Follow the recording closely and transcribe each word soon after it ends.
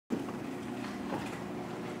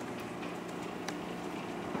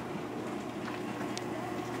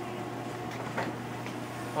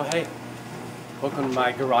Oh hey, welcome to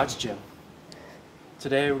my garage gym.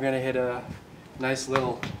 Today we're gonna hit a nice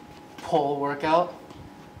little pull workout.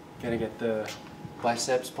 Gonna get the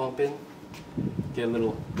biceps pumping, get a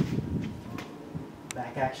little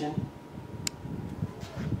back action.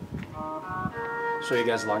 Show you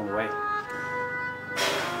guys along the way.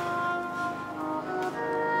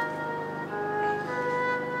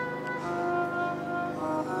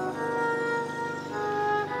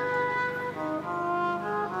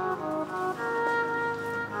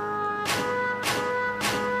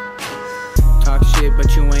 Talk shit,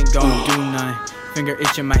 but you ain't gon' do none. Finger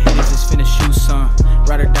itching, my head is just finna shoot some.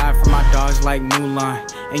 Ride or die for my dogs like Mulan.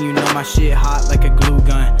 And you know my shit hot like a glue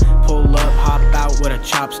gun. Pull up, hop out with a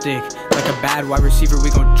chopstick. Like a bad wide receiver,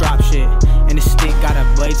 we gon' drop shit. And the stick got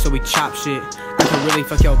a blade, so we chop shit. I can really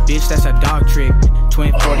fuck your bitch, that's a dog trick.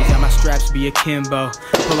 Twin 40s on my straps be akimbo.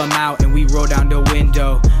 Pull them out and we roll down the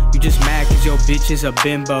window. You just mad cause your bitch is a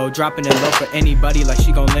bimbo. Dropping it low for anybody like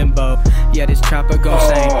she gon' limbo. Yeah, this chopper gon'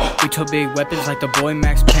 sing. We tow big weapons like the boy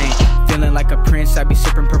Max Payne. Feeling like a prince, I be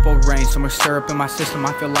sipping purple rain. So much syrup in my system,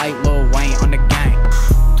 I feel like Lil Wayne on the gang.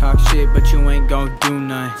 Talk shit, but you ain't gon' do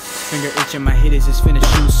none. Finger itching, my hit is just finna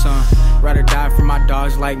shoot some. Ride or die for my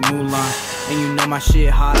dogs like Mulan. And you know my shit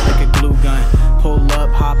hot like a glue gun. Pull up,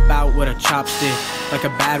 hop out with a chopstick. Like a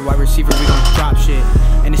bad wide receiver, we gon' drop shit.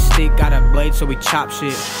 And the stick got a blade, so we chop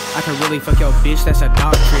shit. I can really fuck your bitch, that's a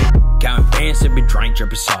dog trick. Counting bands, sipping drink,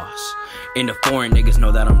 dripping sauce. In the foreign, niggas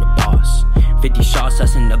know that I'm the boss. 50 shots,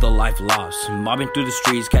 that's another life lost. Mobbing through the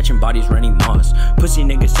streets, catching bodies, running moss. Pussy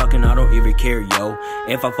niggas talking, I don't even care, yo.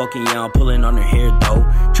 If I fucking yeah, I'm pulling on her hair, though.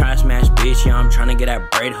 Tryna smash bitch, yeah, I'm tryna get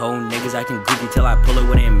that bread, ho. Niggas acting goofy till I pull it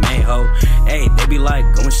with a man, ho. Hey, they be like,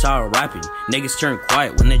 go and start rapping. Niggas turn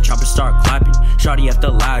quiet when the choppers start clapping. Shawty after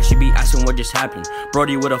loud, she be asking what just happened.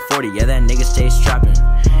 Brody with a 40, yeah, that nigga stays trapping.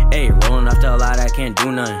 Hey, rolling after a lot, I can't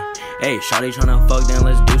do nothing. Hey, shawty tryna fuck, then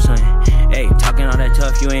let's do something. Hey, talking all that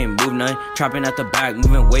tough, you ain't move none. Trapping at the back,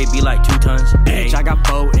 moving weight, be like 2 tons. Bitch, I got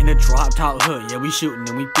bow in a drop top hood. Yeah, we shooting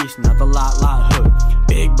and we feasting out the lot hood.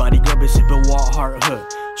 Big body grubbing, sipping Walmart hood.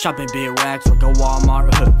 Shopping big racks like a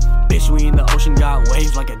Walmart hood. Bitch, we in the ocean, got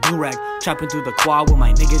waves like a do-rag. Trapping through the quad with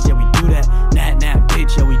my niggas, yeah, we do that. Nat,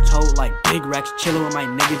 bitch, yeah, we tote like big racks. Chillin' with my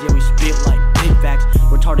niggas, yeah, we spit like big facts.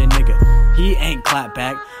 Retarded nigga, he ain't clap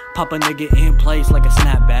back. Pop a nigga in place like a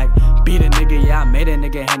snapback. Beat a nigga, yeah, I made a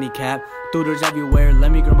nigga handicap. Thooters everywhere,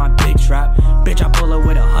 let me grab my big strap. Bitch, I pull up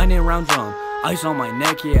with 100-round drum. Ice on my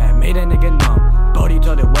neck, yeah, I made a nigga numb. Bodie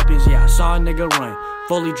toted weapons, yeah, I saw a nigga run.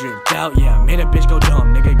 Fully dripped out, yeah, I made a bitch go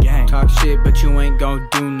dumb, nigga gang. Talk shit, but you ain't gon'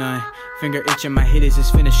 do none. Finger itching, my hit is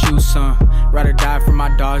just finna shoot some. Ride or die for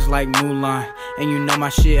my dogs like Mulan. And you know my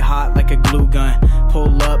shit hot like a glue gun.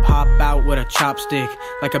 Pull up, hop out with a chopstick.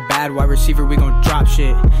 Like a bad wide receiver, we gon' drop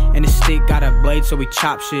shit. And the stick got a blade, so we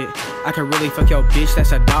chop shit. I can really fuck your bitch,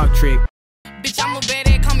 that's a dog trick. Bitch, I'm a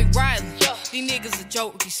badass, call me Riley. These niggas a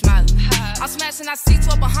joke, Rickey, Smiley. I'm smashing, I see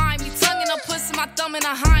 12 behind me. Tongue in a pussy, my thumb in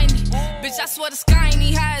a hiney. Bitch, I swear the sky ain't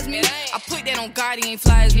he high as me. I put that on God, he ain't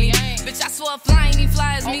fly as me. Bitch, I swear flying, he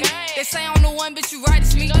fly as me. They say I'm the one, bitch, you right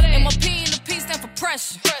as me. And my P in the P stand for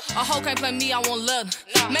pressure. A hoe can't play me, I want leather.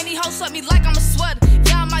 Many hoes suck me like I'm a sweater.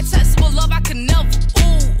 Yeah, I might test but love, I can never.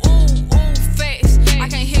 Ooh, fast. I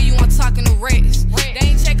can't hear you, I'm talking to rats. They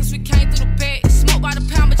ain't check us, we came through the bed. Smoke by the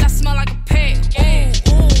pound, bitch, I smell like a pet.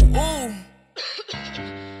 Ooh.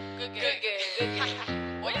 Good.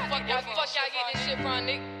 Where the fuck y'all get this shit from,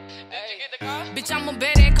 nigga? Bitch, I'm a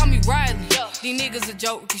badass, call me Riley. These niggas a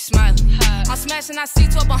joke, Rickey, Smiley. I'm smashing, I see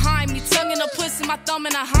 12 behind me. Tongue in a pussy, my thumb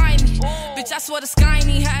in a hiney. Bitch, I swear the sky ain't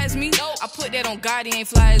he high as me. I put that on God, he ain't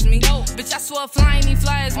fly as me. Bitch, I swear flying, he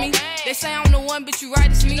fly as me. They say I'm the one, bitch, you right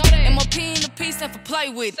as me. And my P in the P stand for play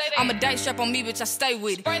with it. I'm a dice strap on me, bitch, I stay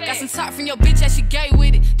with it. Got some top from your bitch, as she gay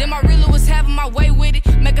with it. Then my realer was having my way with it.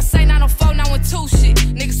 Make her say 904, 912 shit.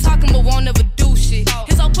 Niggas talking but won't never do shit.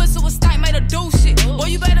 His old pussy was stank, made her do shit. Boy,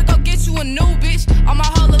 you better go get you a new bitch. All my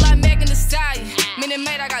hoe look like Megan Thee Stallion. Minute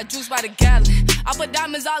Maid, I got juice by the gallon. I put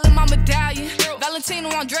diamonds all in my medallion. Valentino,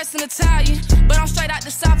 I'm dressed in Italian. But I'm straight out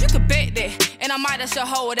the south, you could bet that. And I might ask your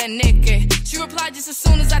hoe with that neck at. She replied just as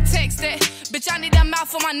soon as I text that. Bitch, I need that mouth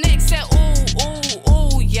for my neck set.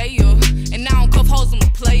 Ooh, yeah. And now I'm cuff hoes, I'm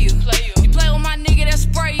a player. You play with my nigga, that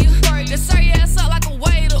spray you. That serve your ass up like a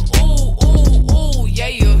waiter. Ooh,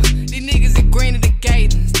 yeah. These niggas are greener than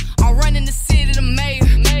gators. I'm running the city to mayor.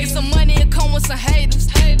 Get some money and come with some haters.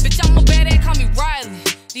 Bitch, I'm a badass, call me Riley.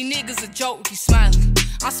 These niggas a joke, Rickey, Smiley.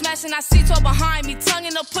 I'm smashing, I see 12 behind me. Tongue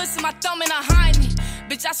in a pussy, my thumb in a hiney.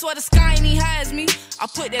 Bitch, I swear the sky ain't he high as me. I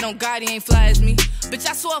put that on God, he ain't fly as me. Bitch,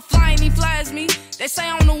 I swear flying, he fly as me. They say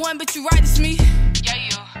I'm the one, but you right as me.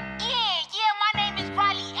 Yeah, my name is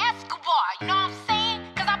Riley.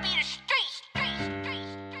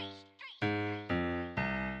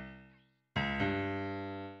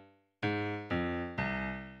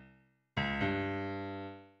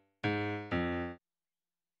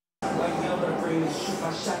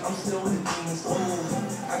 my shot, I'm still with the demons. Ooh,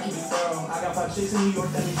 I keep it thorough. I got 5 chicks in New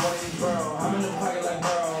York that be born in this borough. I'm in the pocket like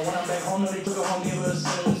Burrow. When I'm back home, no, they took her home, give her a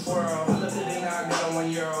cinnamon swirl. I left it in, now I got on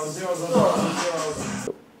 €1. Zeros on zeros.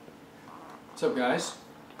 What's up, guys?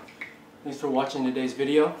 Thanks for watching today's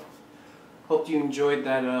video. Hope you enjoyed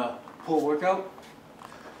that pull workout.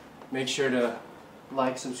 Make sure to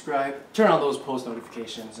like, subscribe, turn on those post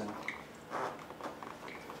notifications, and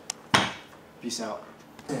peace out.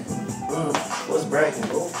 What's bragging,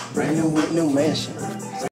 bro? Brand new with new mansion.